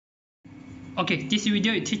Okay, this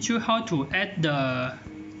video will teach you how to add the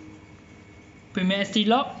PremierXT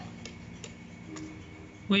log,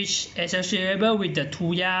 which is associable with the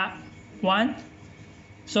Tuya one.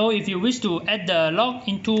 So if you wish to add the log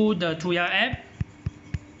into the Tuya app,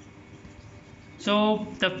 so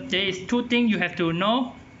there is two things you have to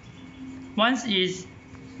know. One is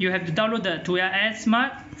you have to download the Tuya App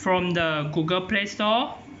Smart from the Google Play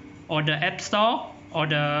Store or the App Store or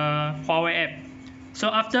the Huawei app. So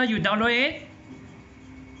after you download it,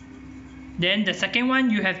 then the second one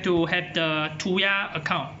you have to have the Tuya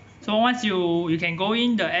account. So once you can go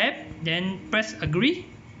in the app, then press agree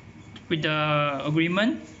with the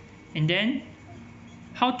agreement, and then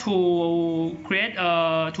how to create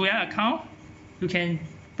a Tuya account, you can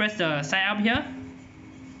press the sign up here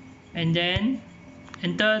and then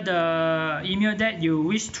enter the email that you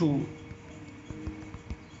wish to,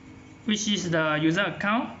 which is the user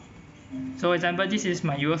account. So example, this is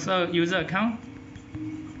my user account.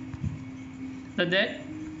 So that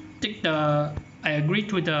tick the I agree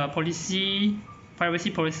to the privacy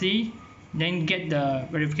policy, then get the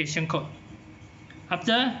verification code.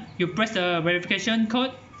 After you press the verification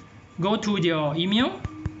code, go to your email.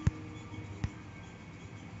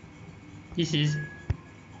 This is,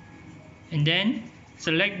 and then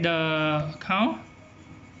select the account.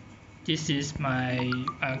 This is my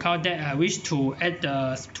account that I wish to add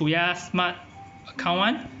the Tuya Smart account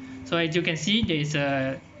one. So as you can see, there is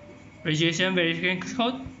a registration verification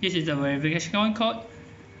code. This is the verification code.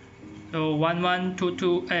 So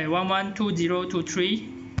 112023.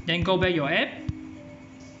 Then go back your app.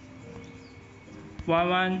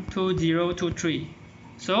 112023.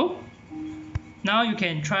 So now you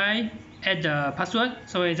can try add the password.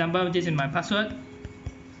 So example, this is my password.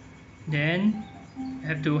 Then you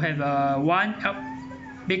have to have a one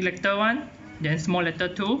big letter 1, then small letter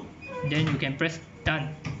 2, then you can press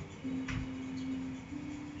done.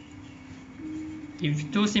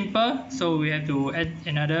 If too simple, so we have to add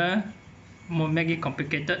another, make it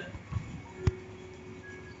complicated.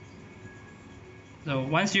 So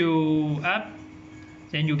once you up,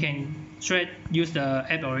 then you can straight use the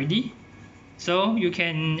app already. So you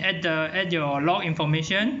can add your log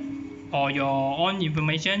information or your own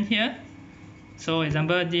information here. So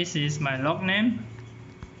example, this is my log name.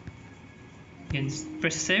 You can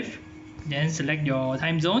press save, then select your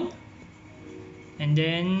time zone, and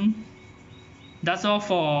then that's all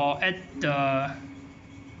for add the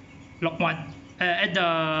log one. Add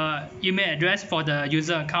the email address for the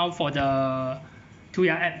user account for the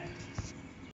Tuya app.